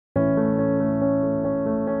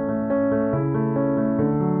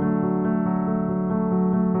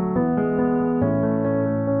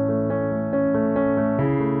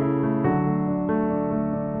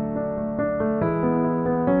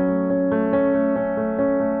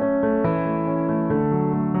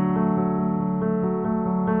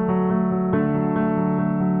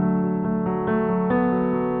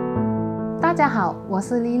家好，我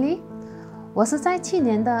是 Lily。我是在去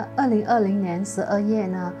年的2020年12月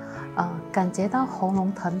呢，感觉到喉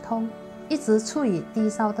咙疼痛，一直处于低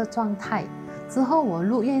烧的状态。之后我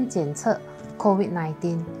入院检测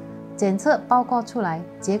Covid-19， 检测报告出来，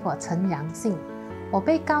结果呈阳性。我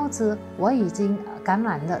被告知我已经感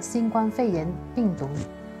染了新冠肺炎病毒。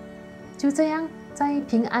就这样，在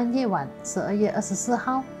平安夜晚12月24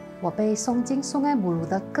号，我被送进苏艾姆鲁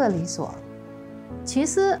的隔离所。其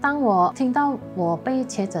实，当我听到我被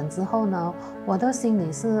确诊之后呢，我的心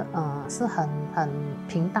里是很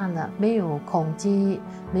平淡的，没有恐惧，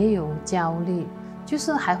没有焦虑，就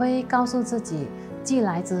是还会告诉自己，既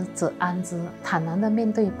来之则安之，坦然的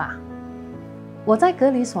面对吧。我在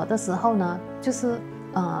隔离所的时候呢，就是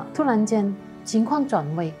突然间情况转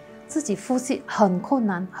危，自己呼吸很困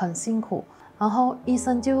难，很辛苦，然后医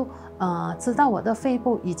生就知道我的肺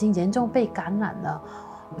部已经严重被感染了。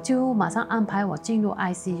就马上安排我进入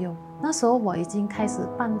ICU， 那时候我已经开始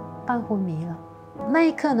半昏迷了。那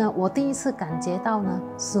一刻呢，我第一次感觉到呢，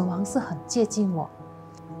死亡是很接近我，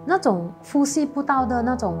那种呼吸不到的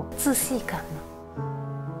那种窒息感，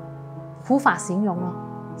无法形容了。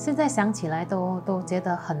现在想起来都觉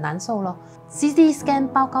得很难受了。CT scan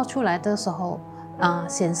报告出来的时候，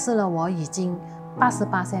显示了我已经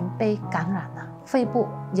88%被感染了，肺部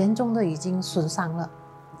严重的已经损伤了。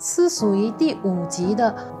是属于第5级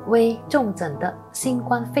的危重症的新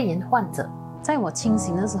冠肺炎患者。在我清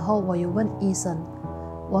醒的时候，我有问医生，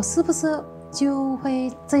我是不是就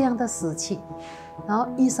会这样的死去？然后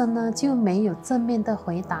医生呢就没有正面的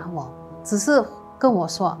回答我，只是跟我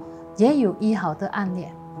说也有医好的案例。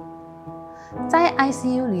在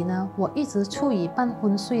ICU 里呢，我一直处于半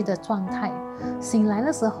昏睡的状态。醒来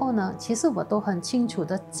的时候呢，其实我都很清楚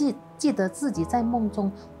的记得自己在梦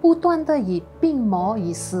中不断的与病魔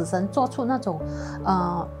与死神做出那种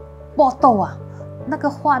搏斗啊，那个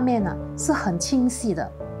画面啊是很清晰的。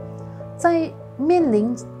在面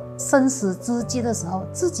临生死之际的时候，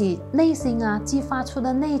自己内心激发出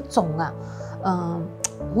的那种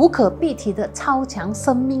无可避免的超强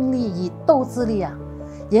生命力与斗志力啊，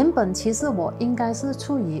原本其实我应该是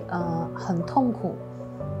处于很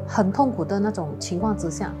痛苦的那种情况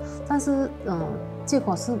之下，但是结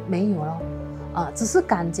果是没有了，只是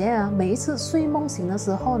感觉每一次睡梦醒的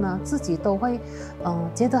时候呢，自己都会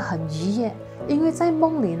觉得很愉悦，因为在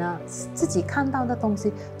梦里呢，自己看到的东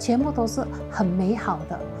西全部都是很美好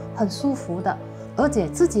的，很舒服的，而且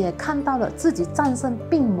自己也看到了自己战胜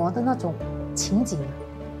病魔的那种情景。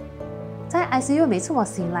在 ICU 每次我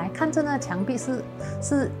醒来，看着那墙壁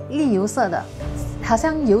是绿油色的，好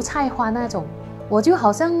像油菜花那种，我就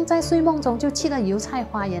好像在睡梦中就去了油菜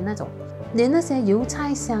花园那种，连那些油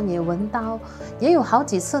菜香也闻到，也有好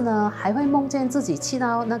几次呢，还会梦见自己去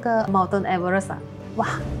到那个 Mountain Everest， 哇，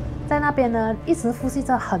在那边呢一直呼吸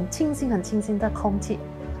着很清新的空气，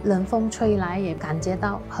冷风吹来也感觉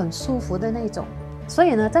到很舒服的那种。所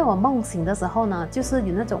以呢，在我梦醒的时候呢，就是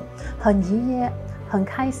有那种很愉悦、很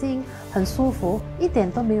开心、很舒服，一点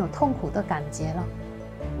都没有痛苦的感觉了。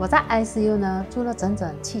我在 ICU 呢住了整整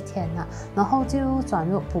7天了，然后就转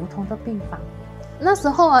入普通的病房。那时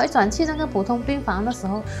候一转去那个普通病房的时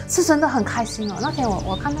候，是真的很开心哦。那天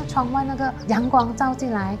我看到窗外那个阳光照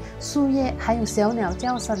进来，树叶还有小鸟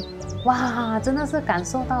叫声，哇，真的是感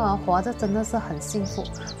受到活着真的是很幸福，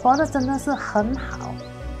活着真的是很好。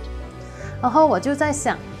然后我就在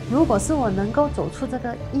想，如果是我能够走出这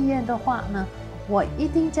个医院的话呢，我一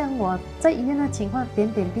定将我在医院的情况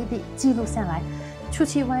点滴滴记录下来，出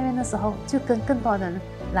去外面的时候就跟更多的人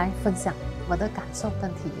来分享我的感受跟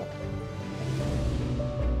体验。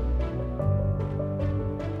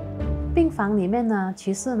病房里面呢，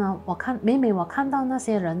其实呢，每每我看到那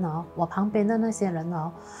些人我旁边的那些人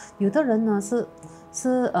有的人呢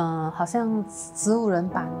是好像植物人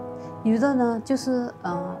般，有的呢就是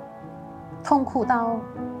痛苦到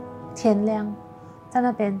天亮，在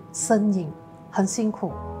那边呻吟，很辛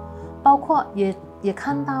苦。包括也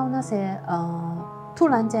看到那些突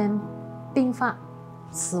然间病发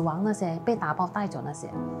死亡那些，被打包带走那些，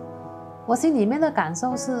我心里面的感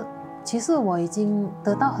受是，其实我已经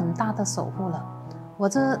得到很大的守护了。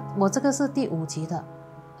我这个是第5级的，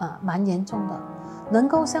蛮严重的，能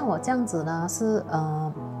够像我这样子呢，是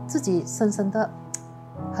自己深深的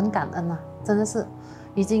很感恩啊，真的是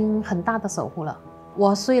已经很大的守护了。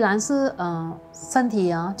我虽然是身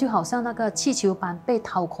体就好像那个气球般被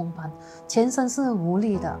掏空般，全身是无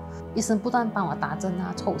力的，医生不断帮我打针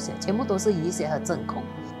抽血，全部都是淤血和真空，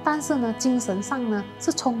但是呢，精神上呢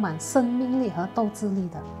是充满生命力和斗志力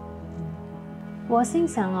的。我心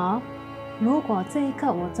想如果这一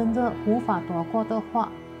刻我真的无法躲过的话，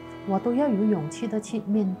我都要有勇气的去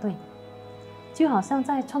面对。就好像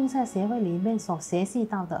在创价协会里面所学习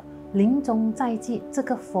到的临终在即这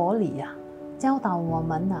个佛理啊，教导我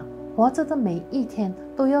们啊，活着的每一天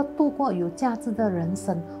都要度过有价值的人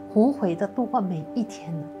生，无悔的度过每一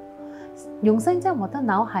天。涌现在我的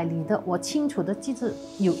脑海里的，我清楚的记住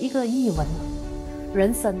有一个译文：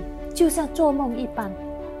人生就像做梦一般，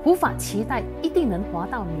无法期待一定能活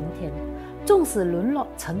到明天，纵使沦落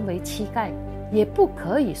成为乞丐，也不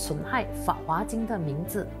可以损害《法华经》的名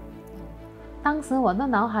字。当时我的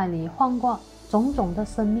脑海里晃过种种的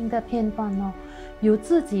生命的片段哦，有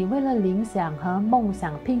自己为了理想和梦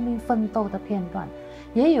想拼命奋斗的片段，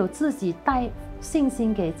也有自己带信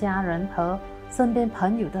心给家人和身边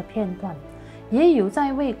朋友的片段，也有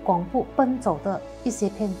在为广播奔走的一些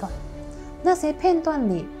片段。那些片段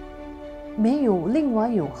里没有令我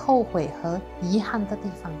有后悔和遗憾的地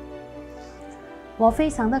方。我非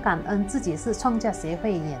常的感恩自己是创价协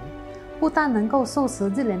会员，不但能够受持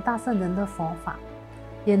日莲大圣人的佛法，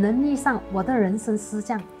也能遇上我的人生师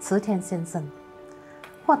匠池田先生，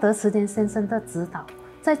获得池田先生的指导，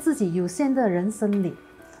在自己有限的人生里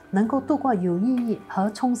能够度过有意义和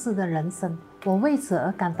充实的人生，我为此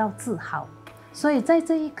而感到自豪。所以在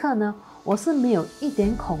这一刻呢，我是没有一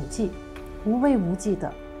点恐惧，无畏无惧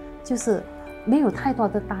的，就是没有太多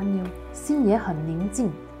的担忧，心也很宁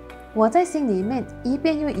静。我在心里面一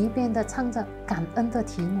遍又一遍地唱着感恩的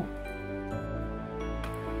题目。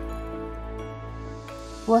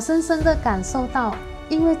我深深地感受到，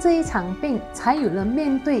因为这一场病才有了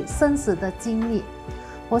面对生死的经历。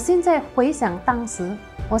我现在回想当时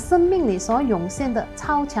我生命里所涌现的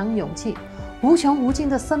超强勇气、无穷无尽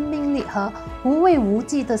的生命力和无畏无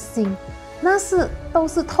惧的心，那都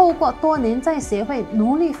是透过多年在协会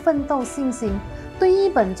努力奋斗信心，对一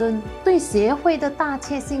本尊、对协会的大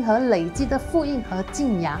切心和累积的复印和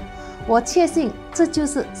敬仰。我确信这就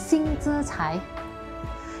是心之财。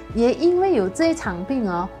也因为有这一场病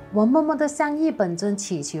哦，我默默地向一本尊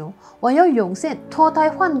祈求，我要涌现脱胎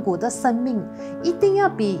换骨的生命，一定要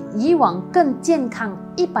比以往更健康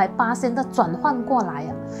，180%的转换过来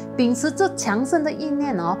啊！秉持这强盛的意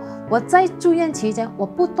念哦，我在住院期间，我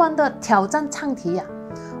不断的挑战唱题啊，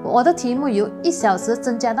我的题目由1小时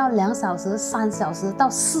增加到2小时、3小时到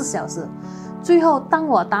4小时，最后当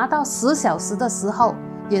我达到10小时的时候，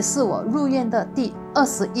也是我入院的第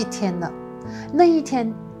21天了。那一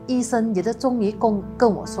天，医生也终于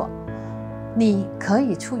跟我说，你可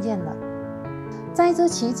以出院了。在这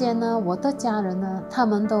期间呢，我的家人呢，他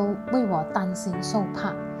们都为我担心受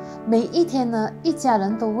怕。每一天呢，一家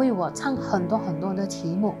人都为我唱很多的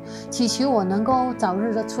题目，祈求我能够早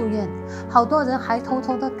日的出院。好多人还偷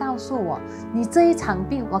偷的告诉我，你这一场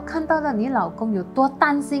病，我看到了你老公有多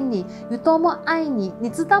担心你，有多么爱你，你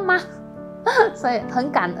知道吗？所以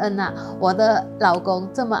很感恩啊，我的老公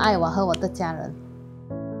这么爱我和我的家人。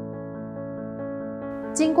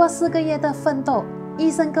经过4个月的奋斗，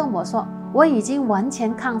医生跟我说我已经完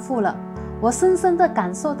全康复了。我深深地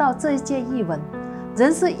感受到这一节译文，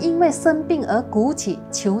人是因为生病而鼓起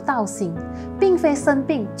求道心，并非生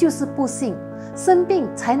病就是不幸，生病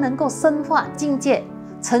才能够深化境界，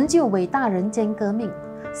成就伟大人间革命。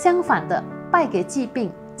相反的，败给疾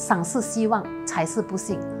病，赏赐希望才是不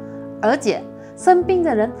幸。而且生病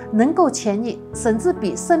的人能够痊愈，甚至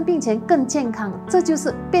比生病前更健康，这就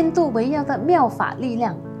是变毒为药的妙法力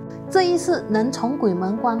量。这一次能从鬼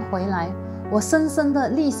门关回来，我深深地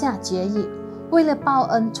立下决意，为了报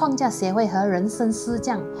恩创价协会和人生师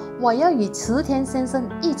匠，我要与池田先生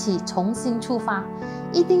一起重新出发，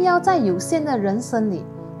一定要在有限的人生里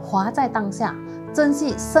活在当下，珍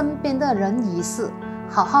惜身边的人与事，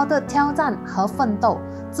好好的挑战和奋斗，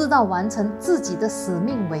直到完成自己的使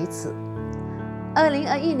命为止。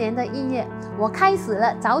2021年的1月，我开始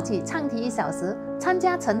了早起唱题1小时，参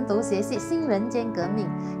加晨读学习新人间革命，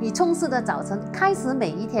以充实的早晨开始每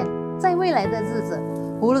一天。在未来的日子，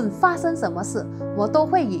无论发生什么事，我都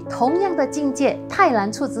会以同样的境界泰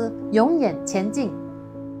然处之，永远前进。